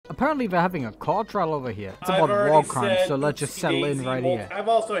Apparently they're having a car trial over here. It's about war crimes, so let's just settle in right here. I've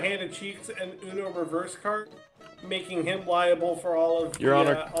also handed Cheeks an Uno reverse card, making him liable for all of Your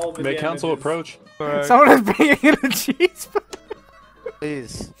Honor, may counsel approach. Someone is bringing in a cheeseburger.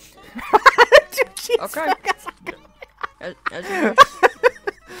 Please. Okay.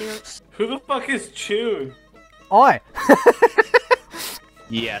 Who the fuck is Chune? Oi!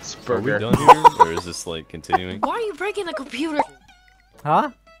 Yes, Are we burger. done here, or is this like continuing? Why are you breaking the computer? Huh?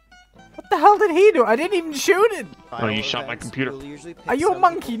 What the hell did he do? I didn't even shoot it! Oh, you shot my computer. Are you a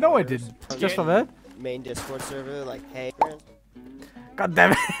monkey? No, I didn't. Just for that. Main Discord server, like, hey. God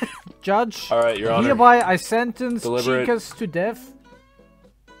damn it. Judge, Alright, Your Honor. hereby I sentence Deliberate. Chicas to death.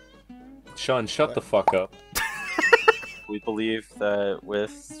 Sean, shut the fuck up. We believe that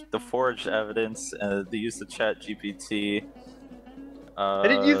with the forged evidence and the use of ChatGPT, I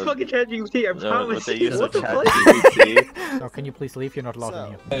didn't use fucking ChatGPT, I promise. with the use What of the fuck? ChatGPT, Oh, can you please leave? You're not allowed in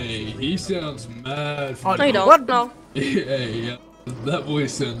here. Hey, he sounds mad. Oh, No, you don't. what? No. Hey, that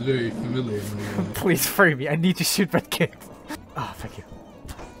voice sounds very familiar. Please free me. I need to shoot that kid. Oh, thank you.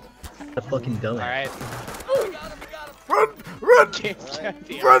 The fucking dumb. Alright. Run! Run!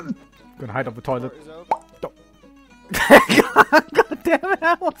 Run! I'm gonna hide up the toilet. God damn it,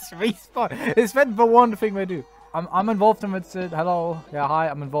 I almost respawned. It's that the one thing they do. I'm involved in it, Sid. Hello. Yeah, hi,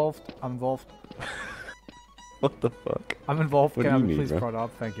 I'm involved. I'm involved. What the fuck? I'm involved. What Can do I you be mean, please bro? brought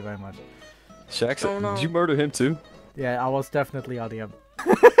up? Thank you very much. Shax, Oh, no. did you murder him too? Yeah, I was definitely RDM.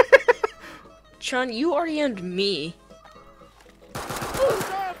 Sean, you already ended me.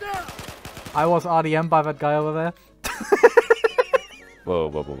 I was RDM by that guy over there. Whoa,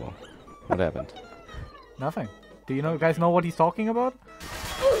 whoa, whoa, whoa. What happened? Nothing. Do you guys know what he's talking about?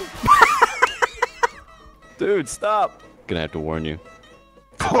 Dude, stop! Gonna have to warn you.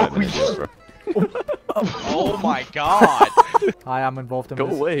 Oh my god! Hi, I'm involved in Go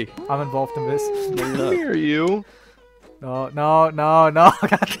this. away! I'm involved in this. Where are you? No, no, no, no.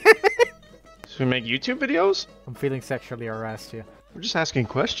 Should we make YouTube videos? I'm feeling sexually harassed here. We're just asking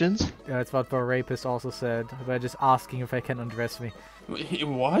questions. Yeah, that's what the rapist also said. They're just asking if they can undress me.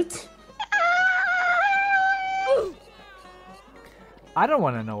 What? I don't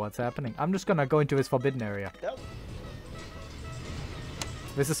want to know what's happening. I'm just gonna go into this forbidden area. Yep.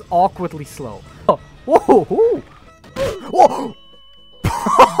 This is awkwardly slow. Oh, whoa, whoa, whoa!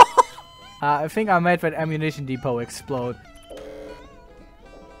 I think I made that ammunition depot explode.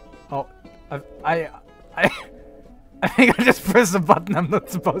 Oh, I think I just pressed a button I'm not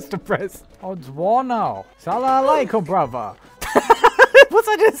supposed to press. Oh, it's war now. Salam alaikum, brother. Was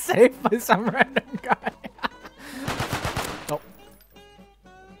I just saved by some random guy? Oh.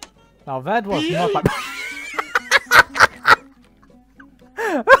 Now that was not my...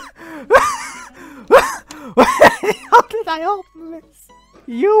 How did I open this?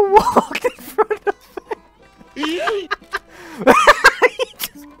 You walked in front of me.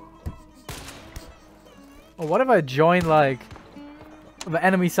 Oh, what if I join like the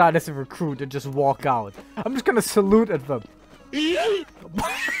enemy side as a recruit and just walk out? I'm just gonna salute at them.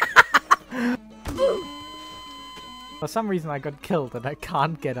 For some reason I got killed and I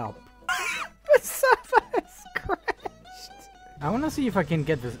can't get up. The server has crashed. I wanna see if I can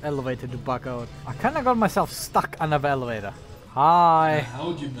get this elevator to bug out. I kinda got myself stuck under the elevator. Hi.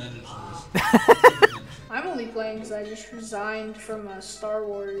 How'd you manage this? I'm only playing because I just resigned from a Star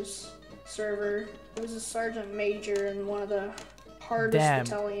Wars server. I was a sergeant major in one of the hardest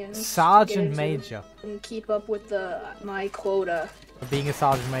battalions. to Sergeant get into Major. and keep up with my quota. Being a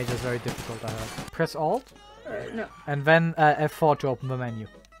sergeant major is very difficult, I heard. Press Alt No, and then F4 to open the menu.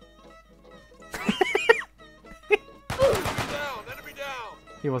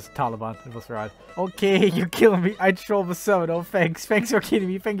 He was Taliban, it was right. Okay, you're killing me. I troll the server. No, thanks. Thanks for killing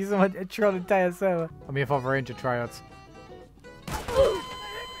me. Thank you so much. I trolled the entire server. I'm here for the Ranger tryouts.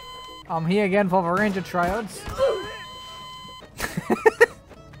 I'm here again for the Ranger tryouts.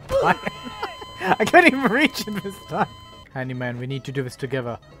 I can't even reach it this time. Handyman, we need to do this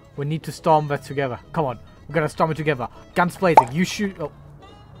together. We need to storm that together. Come on. We're gonna storm it together. Guns blazing. You shoot. Oh.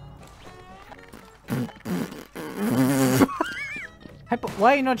 Hey, but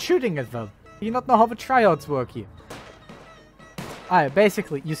why are you not shooting at them? Do you not know how the tryouts work here? Alright,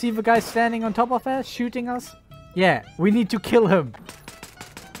 basically, you see the guy standing on top of us, shooting us? Yeah, we need to kill him.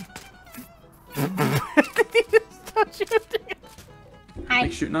 Stop shooting. Hi.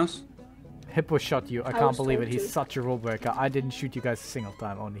 Shooting us? Hippo shot you. I can't was believe it. told He's to. such a rule breaker. I didn't shoot you guys a single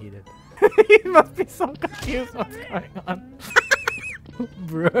time. Only he did. He must be so confused what's going on.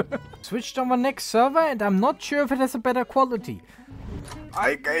 Bruh. Switched on the next server and I'm not sure if it has a better quality.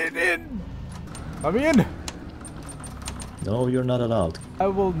 I get in. Come in. No, you're not allowed. I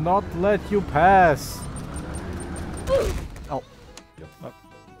will not let you pass. Oh.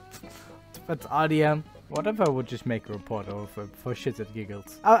 That's RDM. What if I would just make a report over for shits and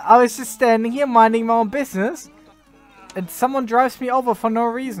giggles? I was just standing here minding my own business, and someone drives me over for no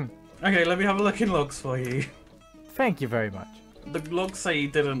reason. Okay, let me have a look in logs for you. Thank you very much. The logs say you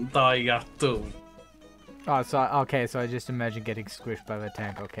didn't die at all. Oh, so okay, so I just imagine getting squished by the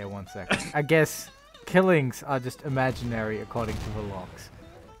tank. Okay, 1 second. I guess killings are just imaginary according to the logs.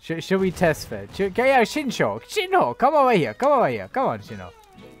 Should we test that? Yeah, Shinho, come over here. Come on, Shinho.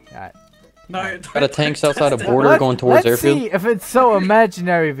 Alright. No, Got a tank outside a border going towards let's airfield. see if it's so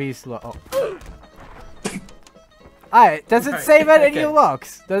imaginary, these logs. Oh. Alright, does it say that in your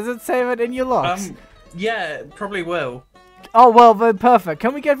logs? Does it say that in your logs? Yeah, it probably will. Oh, well, then perfect.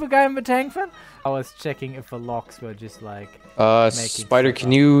 Can we get the guy in the tank then? I was checking if the locks were just like... Spider,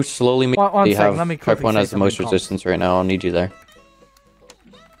 can you slowly make... One you second, have let me Type quickly 1 say has the most something resistance right now. I'll need you there.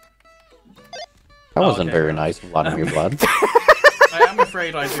 That wasn't very nice, Vladimir Vlad. I am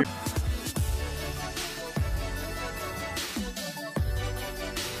afraid I do.